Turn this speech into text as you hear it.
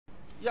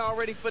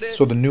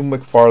So the new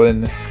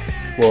McFarlane,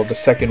 well, the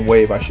second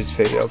wave, I should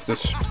say, of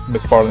this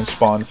McFarlane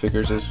Spawn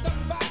figures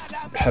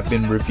have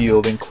been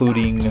revealed,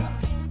 including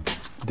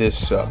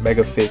this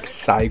mega fake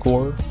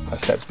Cygor.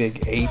 That's that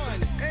big ape.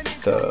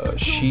 The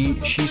she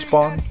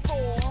Spawn.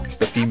 It's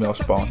the female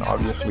Spawn,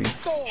 obviously.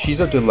 She's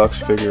a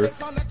deluxe figure.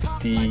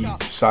 The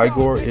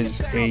Cygor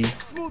is a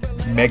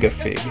mega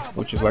fig,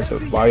 which is like the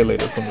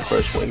Violator from the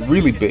first wave,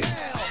 really big.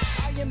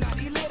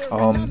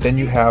 Then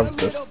you have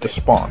the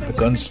Spawn, the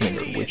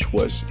Gunslinger, which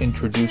was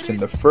introduced in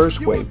the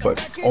first wave,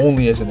 but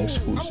only as an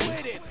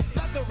exclusive.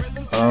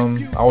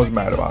 I was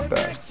mad about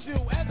that.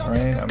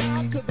 Alright, I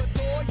mean,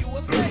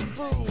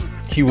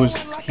 he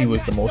was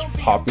the most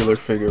popular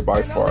figure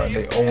by far, and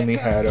they only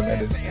had him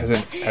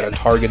at a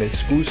Target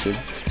exclusive,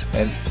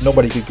 and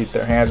nobody could get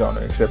their hands on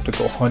it except to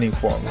go hunting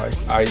for him, like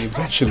I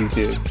eventually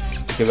did,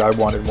 because I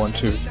wanted one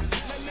too.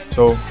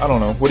 So I don't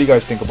know. What do you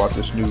guys think about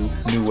this new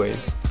wave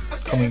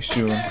coming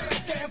soon,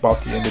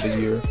 about the end of the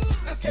year?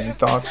 Any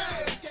thoughts?